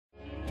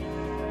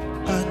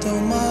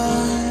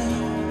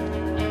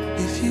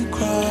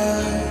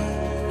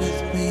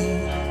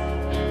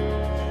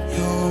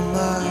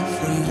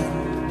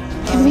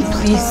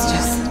Please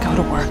just go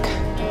to work.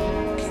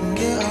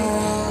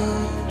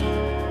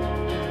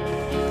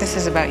 This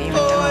is about you and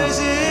Tom.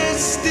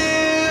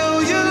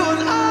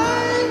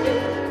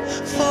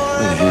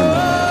 Lay the hand on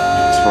it.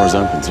 As far as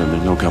I'm concerned,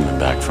 there's no coming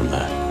back from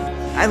that.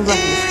 I love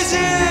you for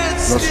saying that.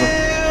 Ressler,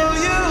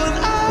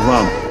 hold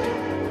on.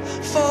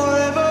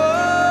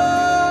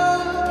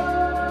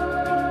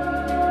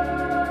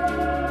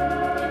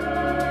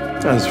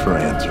 As for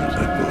answers,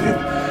 I believe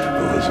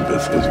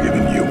Elizabeth has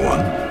given you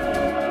one.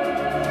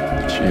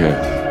 She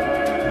has.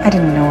 I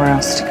didn't know where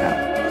else to go.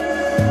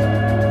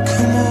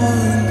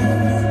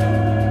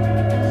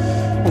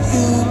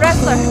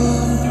 Ressler!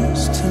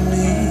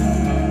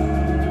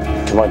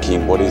 Come on,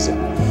 Keen, what is it?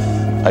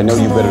 I know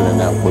you better than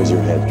that. Where's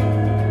your head?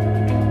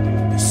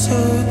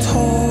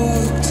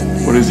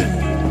 What is it?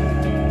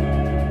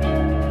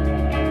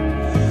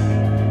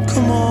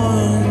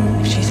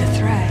 If she's a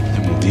threat.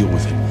 Then we'll deal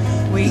with it.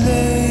 What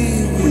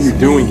are you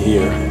doing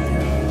here?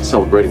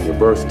 Celebrating your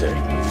birthday.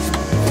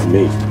 For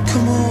me.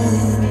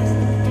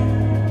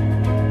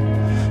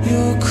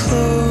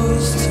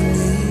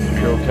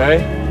 You okay?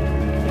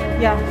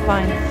 Yeah,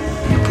 fine.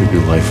 You put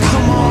your life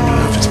on long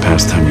enough. It's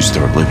past time you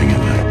start living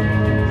in that.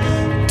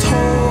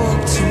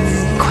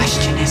 The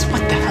question is,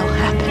 what the hell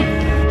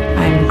happened?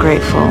 I'm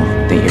grateful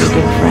that you're a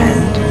good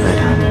friend, but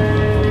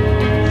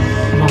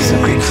I'm also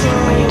grateful for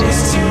what you did.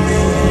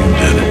 You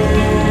did it.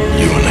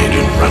 You and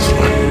Agent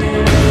Ressler.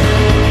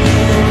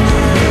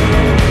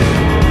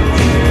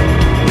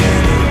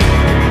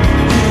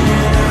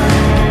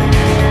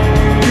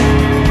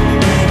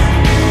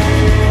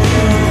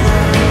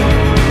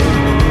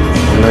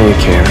 I know you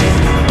care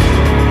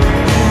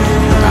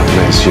about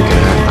this. You can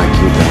act like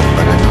you don't,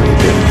 but I know you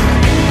didn't.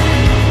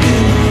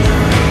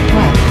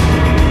 What?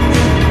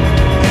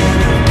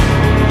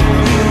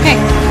 Hey,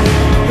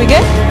 we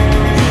good?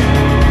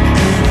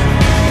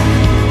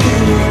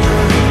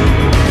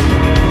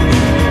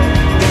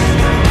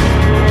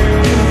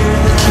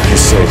 Keep you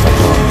safe, I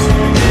promise.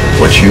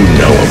 What you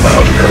know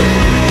about her,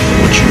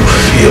 what you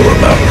feel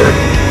about her,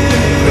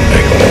 would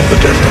make all the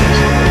difference.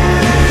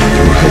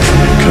 You were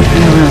hopeful it could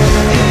be.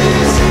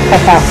 I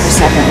thought for a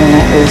second we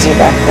might lose you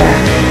back there.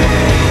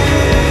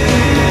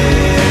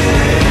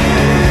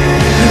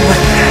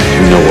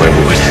 You know I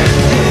would.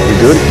 You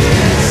good?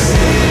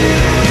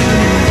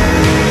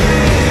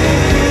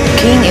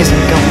 King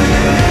isn't going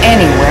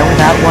anywhere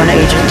without one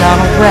Agent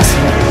Donald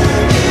Ressler.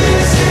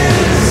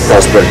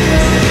 Prospect,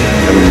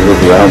 having you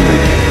look around me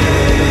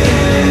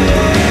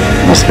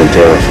must have been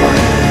terrifying.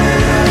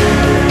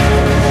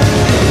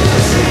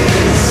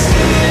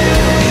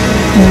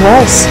 He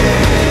was.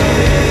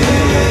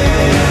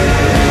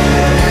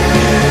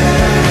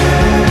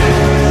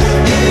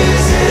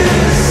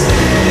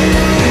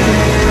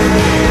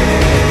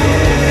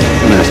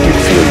 Don't ask me to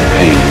feel your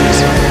pain, Liz.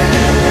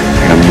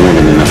 I got more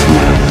than enough of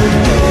my own.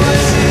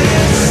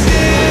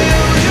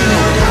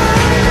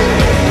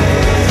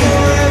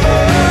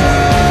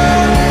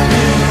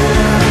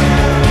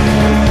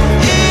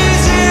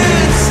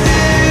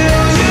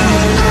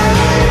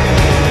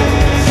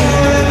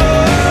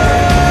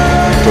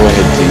 Go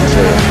ahead, King.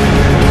 Say it.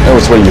 Tell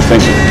us what you're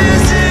thinking.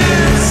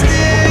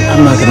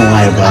 I'm not gonna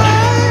lie about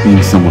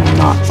being someone I'm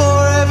not.